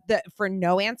here. For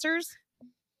no answers,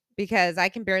 because I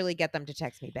can barely get them to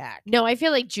text me back. No, I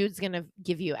feel like Jude's going to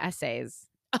give you essays.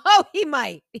 Oh, he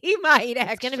might. He might,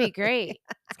 actually. It's going to be great.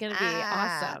 It's going to be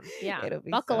awesome. Yeah. It'll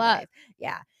be Buckle so up. nice.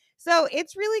 Yeah. So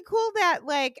it's really cool that,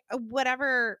 like,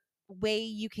 whatever way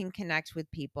you can connect with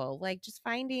people, like, just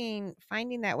finding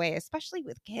that way, especially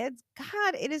with kids.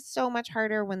 God, it is so much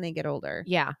harder when they get older.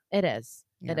 Yeah, it is.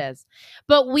 Yeah. It is.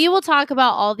 But we will talk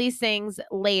about all these things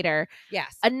later.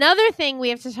 Yes. Another thing we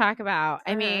have to talk about,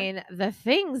 I Uh-huh. mean, the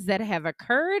things that have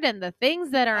occurred and the things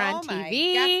that are on Oh my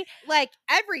TV. Like,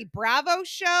 every Bravo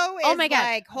show is Oh my God.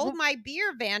 like, hold my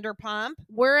beer, Vanderpump.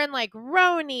 We're in like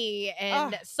Roni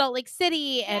and Oh. Salt Lake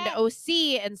City and Yes.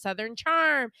 OC and Southern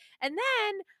Charm. And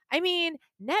then, I mean,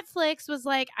 Netflix was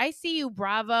like, I see you,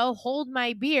 Bravo, hold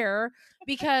my beer,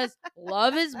 because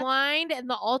Love is Blind and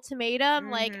The Ultimatum.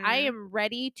 Like, I Mhm. am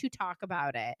ready to talk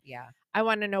about it. Yeah. I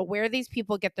want to know where these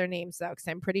people get their names, though, because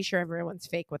I'm pretty sure everyone's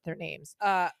fake with their names.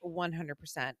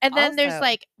 100%. And then there's Also,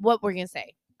 like, what we're going to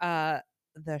say.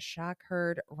 the shock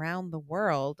heard round the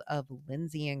world of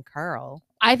Lindsay and Carl.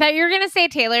 I thought you were going to say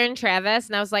Taylor and Travis,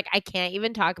 and I was like, I can't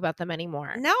even talk about them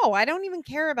anymore. No, I don't even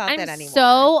care about that I'm anymore.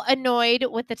 so annoyed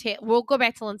with the we'll go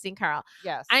back to Lindsay and Carl.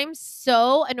 Yes. I'm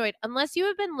so annoyed. Unless you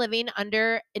have been living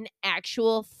under an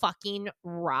actual fucking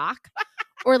rock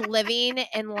or living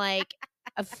in like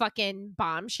a fucking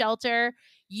bomb shelter,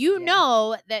 you Yeah.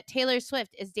 know that Taylor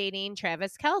Swift is dating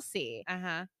Travis Kelce.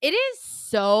 Uh-huh. It is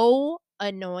so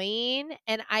annoying.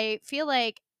 And I feel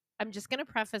like I'm just going to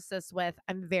preface this with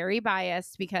I'm very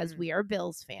biased because we are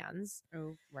Bills fans.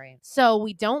 Oh, right. So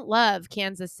we don't love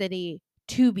Kansas City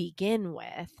to begin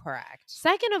with. Correct.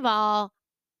 Second of all,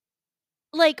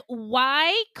 like,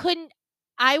 why couldn't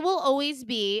I will always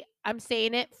be, I'm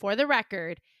saying it for the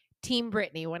record, Team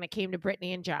Britney when it came to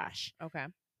Britney and Josh. Okay.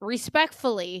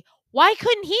 Respectfully, why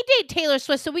couldn't he date Taylor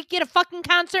Swift so we could get a fucking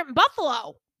concert in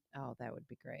Buffalo? Oh, that would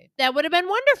be great. That would have been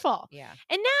wonderful. Yeah.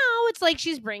 And now it's like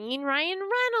she's bringing Ryan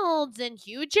Reynolds and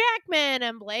Hugh Jackman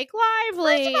and Blake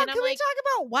Lively. First of all, and I'm can we like, talk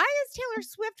about why is Taylor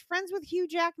Swift friends with Hugh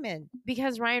Jackman?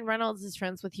 because Ryan Reynolds is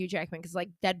friends with Hugh Jackman because like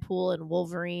Deadpool and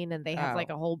Wolverine, and they have like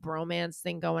a whole bromance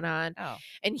thing going on. Oh.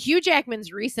 And Hugh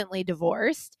Jackman's recently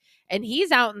divorced, and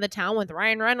he's out in the town with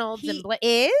Ryan Reynolds and Blake.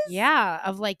 Is? Yeah,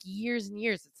 of like years and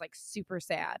years. It's like super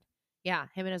sad. Yeah,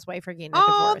 him and his wife are getting a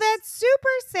Oh, divorce. that's super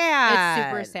sad. It's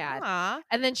super sad. Aw.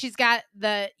 And then she's got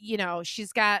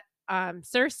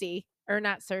Cersei, or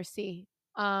not Cersei.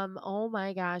 Oh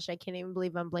my gosh, I can't even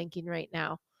believe I'm blanking right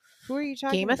now. Who are you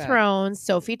talking Game about? of Thrones,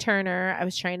 Sophie Turner. I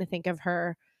was trying to think of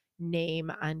her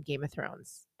name on Game of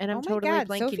Thrones, and I'm Oh my totally God,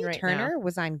 blanking Sophie right Turner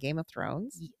was on Game of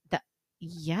Thrones. now.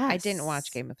 Yes, I didn't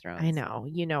watch Game of Thrones. I know.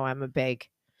 You know, I'm a big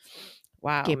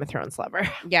Wow. Game of Thrones lover.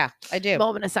 Yeah, I do.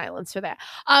 Moment of silence for that.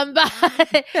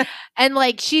 But and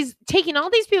like she's taking all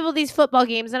these people to these football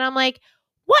games, and I'm like,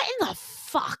 what in the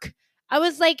fuck? I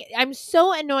was like, I'm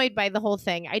so annoyed by the whole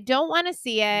thing. I don't want to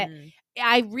see it. Mm.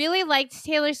 I really liked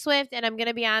Taylor Swift, and I'm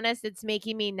gonna be honest, it's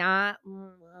making me not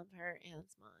love her as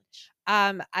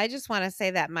much. I just want to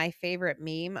say that my favorite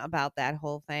meme about that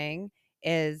whole thing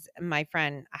is my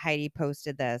friend Heidi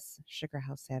posted this. Sugar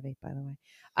House Savvy, by the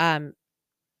way.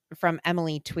 From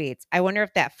Emily tweets, I wonder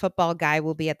if that football guy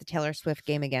will be at the Taylor Swift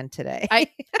game again today. I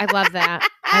love that.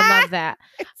 I love that.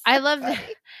 I love that.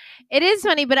 It is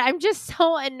funny, but I'm just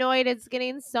so annoyed. It's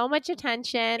getting so much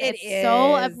attention. It It's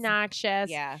so is. obnoxious.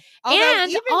 Yeah. And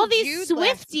even all these Jude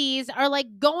last- Swifties are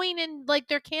like going in like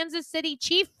they're Kansas City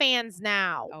Chief fans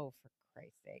now. Oh, for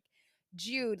Christ's sake.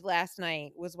 Jude last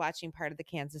night was watching part of the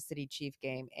Kansas City Chief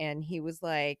game, and he was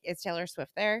like, is Taylor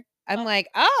Swift there? I'm like,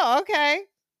 oh, okay.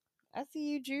 I see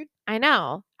you, Jude. I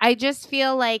know. I just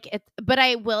feel like it, but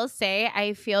I will say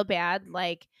I feel bad.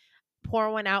 Like, pour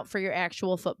one out for your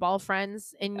actual football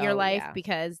friends in your Oh, life yeah.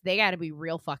 because they got to be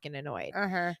real fucking annoyed.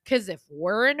 Uh-huh. Because if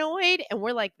we're annoyed and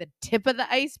we're like the tip of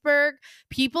the iceberg,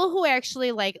 people who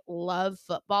actually like love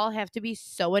football have to be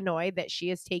so annoyed that she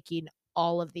is taking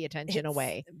all of the attention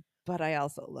away. But I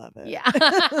also love it. Yeah.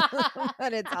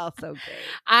 But it's also great.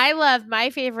 I love my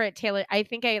favorite Taylor. I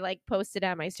think I like posted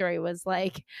on my story was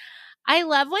like, I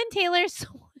love when Taylor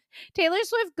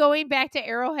Swift going back to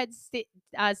Arrowhead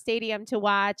Stadium to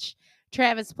watch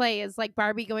Travis play is like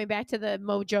Barbie going back to the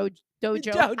Mojo Dojo.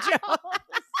 Dojo.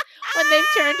 When they've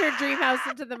turned her dream house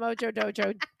into the Mojo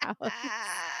Dojo house.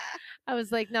 I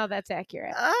was like, no, that's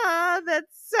accurate. Oh,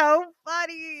 that's so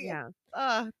funny. Yeah.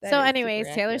 Oh, So anyways,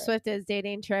 Taylor Swift is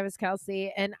dating Travis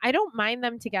Kelce, and I don't mind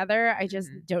them together. I just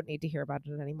don't need to hear about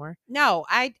it anymore. No,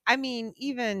 I mean,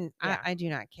 even Yeah. I do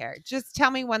not care. Just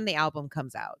tell me when the album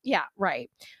comes out. Yeah, right.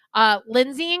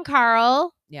 Lindsay and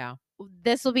Carl, Yeah.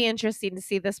 this will be interesting to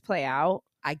see this play out.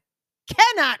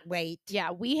 Cannot wait.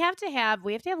 Yeah, we have to have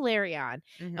Larry on,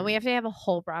 and we have to have a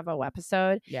whole Bravo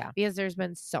episode. Yeah. Because there's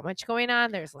been so much going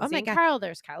on. There's Lindsay my and God. Carl,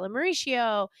 there's Kyle and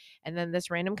Mauricio, and then this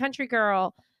random country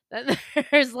girl. Then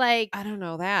there's like, I don't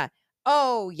know that.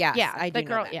 Oh, yes. yeah, I the do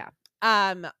girl, know that.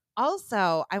 yeah.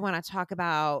 Also, I want to talk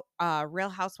about Real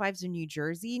Housewives of New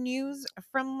Jersey news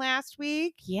from last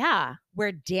week, Yeah.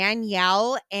 where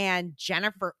Danielle and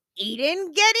Jennifer Aiden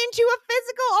get into a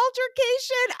physical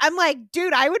altercation. I'm like,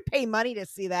 dude, I would pay money to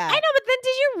see that. I know, but then did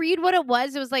you read what it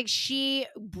was? It was like she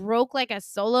broke like a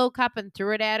Solo cup and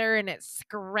threw it at her and it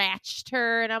scratched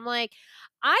her. And I'm like,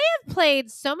 I have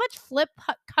played so much flip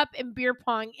cup and beer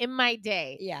pong in my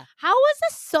day. Yeah. How is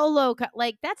a Solo cup?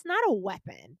 Like, that's not a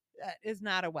weapon. That is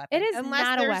not a weapon. It is Unless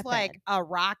not a there's weapon. like a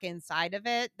rock inside of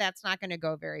it, that's not going to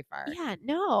go very far. Yeah,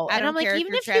 no. I And don't I'm like, care if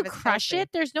even you're if you Travis crush Kelce. it,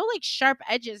 there's no like sharp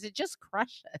edges. It just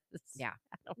crushes. Yeah.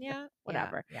 I don't know. Yeah.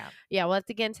 Whatever. Yeah. Yeah, we'll have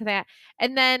to get into that.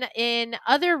 And then in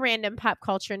other random pop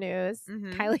culture news,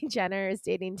 Mhm. Kylie Jenner is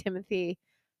dating Timothy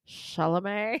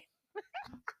Chalamet.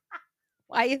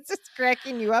 Why is this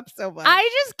cracking you up so much? I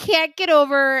just can't get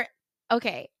over.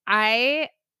 Okay, I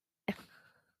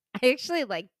actually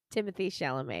like Timothy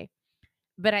Chalamet,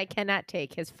 but I cannot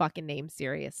take his fucking name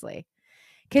seriously.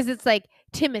 Because it's like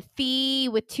Timothy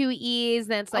with 2 E's,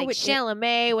 then it's like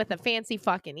Chalamet with a fancy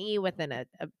fucking E with an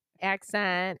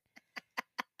accent.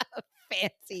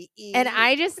 Fancy E. And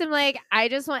I just am like, I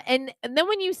just want, and then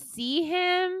when you see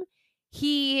him,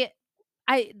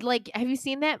 have you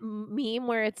seen that meme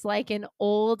where it's like an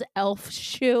old elf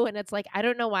shoe and it's like, I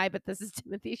don't know why, but this is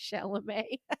Timothy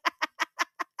Chalamet.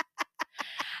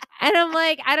 And I'm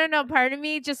like, I don't know, part of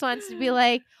me just wants to be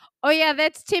like, oh yeah,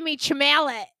 that's Timmy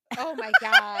Chalamet. Oh my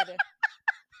God.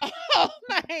 Oh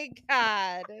my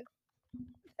God.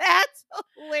 That's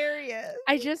hilarious.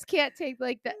 I just can't take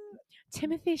like that.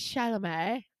 Timothy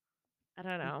Chalamet. I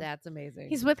don't know. That's amazing.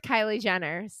 He's with Kylie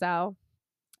Jenner, so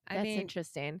I that's mean,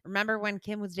 interesting. remember when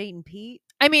Kim was dating Pete?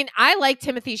 I mean, I like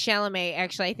Timothy Chalamet.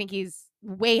 Actually, I think he's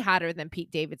way hotter than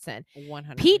Pete Davidson.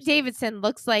 100%. Pete Davidson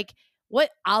looks like what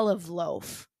olive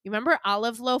loaf? You remember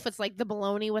olive loaf? It's like the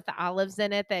bologna with the olives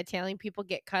in it that Italian people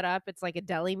get cut up. It's like a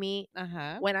deli meat.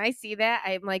 Uh-huh. When I see that,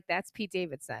 I'm like, that's Pete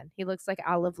Davidson. He looks like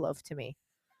olive loaf to me.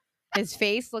 His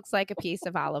face looks like a piece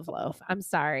of olive loaf. I'm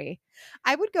sorry.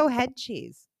 I would go head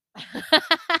cheese.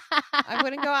 I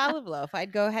wouldn't go olive loaf.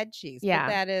 I'd go head cheese. Yeah. But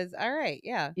that is all right.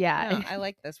 Yeah. Yeah. No, I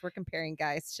like this. We're comparing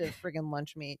guys to friggin'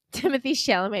 lunch meat. Timothy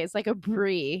Chalamet is like a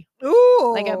brie.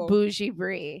 Ooh. Like a bougie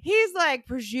brie. He's like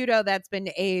prosciutto that's been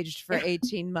aged for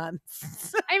 18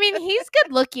 months. I mean, he's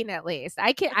good looking at least.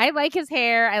 I like his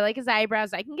hair. I like his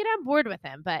eyebrows. I can get on board with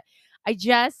him, but I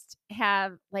just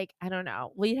have like, I don't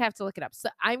know. We'd have to look it up. So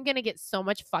I'm going to get so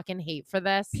much fucking hate for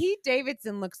this. Pete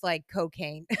Davidson looks like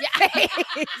cocaine.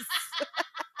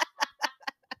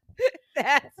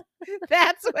 Yeah.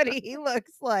 That's what he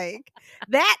looks like.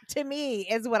 That to me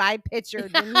is what I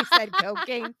pictured when you said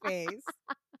cocaine face.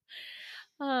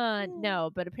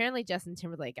 No, but apparently Justin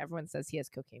Timberlake, everyone says he has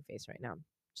cocaine face right now.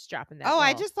 Just dropping that. Oh, I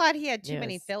little just thought he had too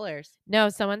many news. fillers. No,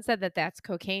 someone said that that's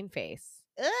cocaine face.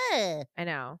 Ugh. I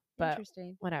know, but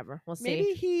Interesting. whatever. We'll see.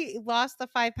 Maybe he lost the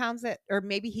 5 pounds or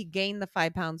maybe he gained the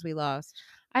 5 pounds we lost.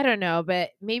 I don't know, but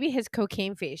maybe his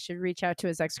cocaine face should reach out to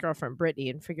his ex-girlfriend Brittany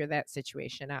and figure that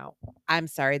situation out. I'm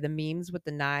sorry, the memes with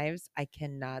the knives, I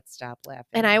cannot stop laughing.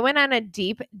 And I went on a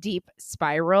deep, deep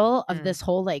spiral of Mm. this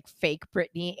whole like fake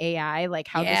Britney AI, like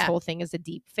how this Yeah. whole thing is a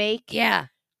deep fake. Yeah.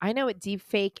 I know what deep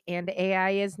fake and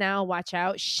AI is now. Watch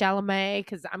out, Chalamet,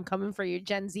 because I'm coming for your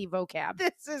Gen Z vocab.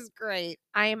 This is great.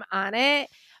 I'm on it.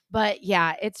 But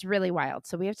yeah, it's really wild.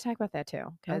 So we have to talk about that too.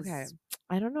 Because Okay.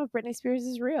 I don't know if Britney Spears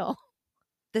is real.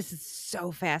 This is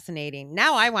so fascinating.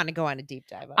 Now I want to go on a deep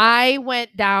dive. I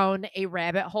went down a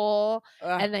rabbit hole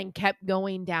Ugh. and then kept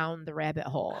going down the rabbit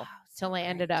hole Oh, till I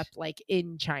ended great. up like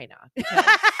in China. because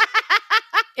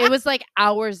it was like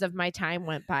hours of my time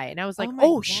went by and I was like, Oh my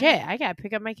oh shit, God. I gotta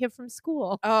pick up my kid from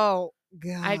school. Oh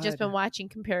God. I've just been watching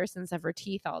comparisons of her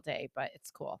teeth all day, but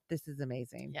it's cool. This is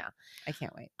amazing. Yeah. I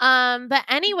can't wait. But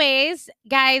anyways,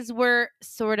 guys, we're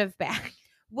sort of back.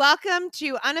 Welcome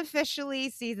to unofficially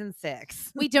season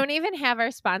 6. We don't even have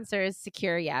our sponsors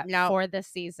secure yet No. for this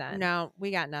season. No,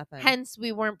 we got nothing. Hence,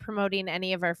 we weren't promoting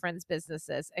any of our friends'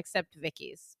 businesses except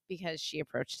Vicky's because she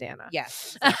approached Anna.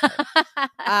 Yes.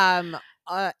 Exactly.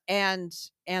 and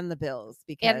the bills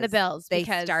because they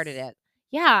started it.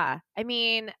 Yeah. I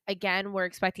mean, again, we're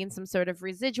expecting some sort of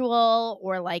residual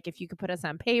or like if you could put us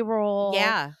on payroll.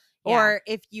 Yeah. Or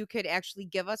if you could actually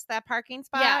give us that parking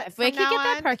spot. Yeah, if we could get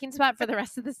that on. parking spot for the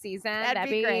rest of the season, that'd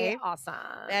be great. awesome.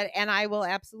 And I will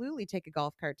absolutely take a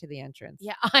golf cart to the entrance.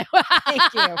 Yeah.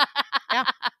 Thank you. Yeah.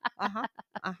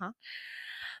 Uh-huh.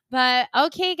 But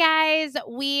okay, guys,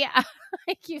 I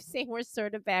keep saying we're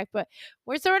sort of back, but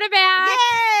we're sort of back.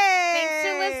 Yay! Thanks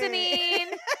for listening.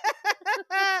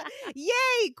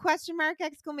 Yay! Question mark,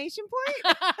 exclamation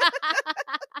point.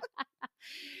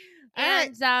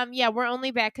 And yeah, we're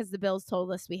only back because the bills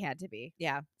told us we had to be.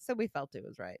 Yeah. So we felt it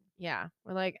was right. Yeah.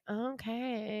 We're like,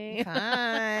 okay.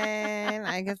 Fine.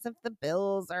 I guess if the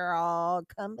bills are all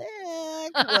come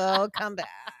back, we'll come back.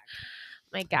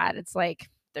 My God, it's like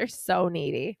they're so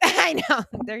needy. I know.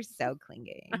 They're so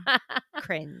clingy.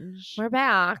 Cringe. We're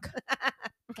back.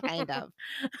 Kind of.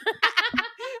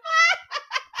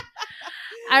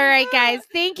 All right, guys.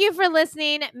 Thank you for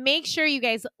listening. Make sure you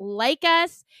guys like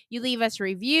us. You leave us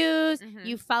reviews. Mhm.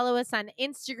 You follow us on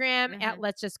Instagram at Mhm.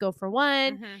 Let's Just Go For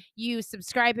One. Mhm. You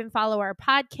subscribe and follow our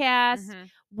podcast. Mhm.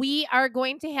 We are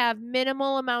going to have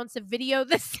minimal amounts of video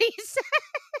this season.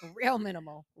 Real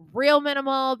minimal. Real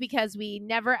minimal because we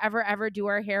never, ever, ever do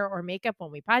our hair or makeup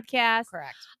when we podcast.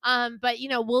 Correct. But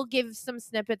we'll give some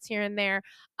snippets here and there.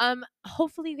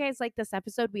 Hopefully you guys like this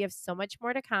episode. We have so much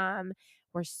more to come.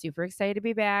 We're super excited to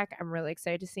be back. I'm really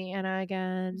excited to see Anna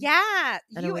again. Yeah.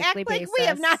 On a You act weekly like we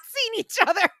have not basis. seen each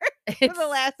other for the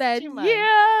last been 2 months.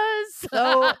 years.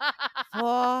 So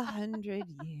 400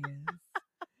 years.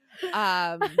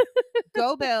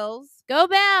 Go Bills. Go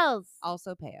Bells.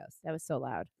 Also pay us. That was so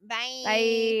loud. Bye.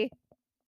 Bye.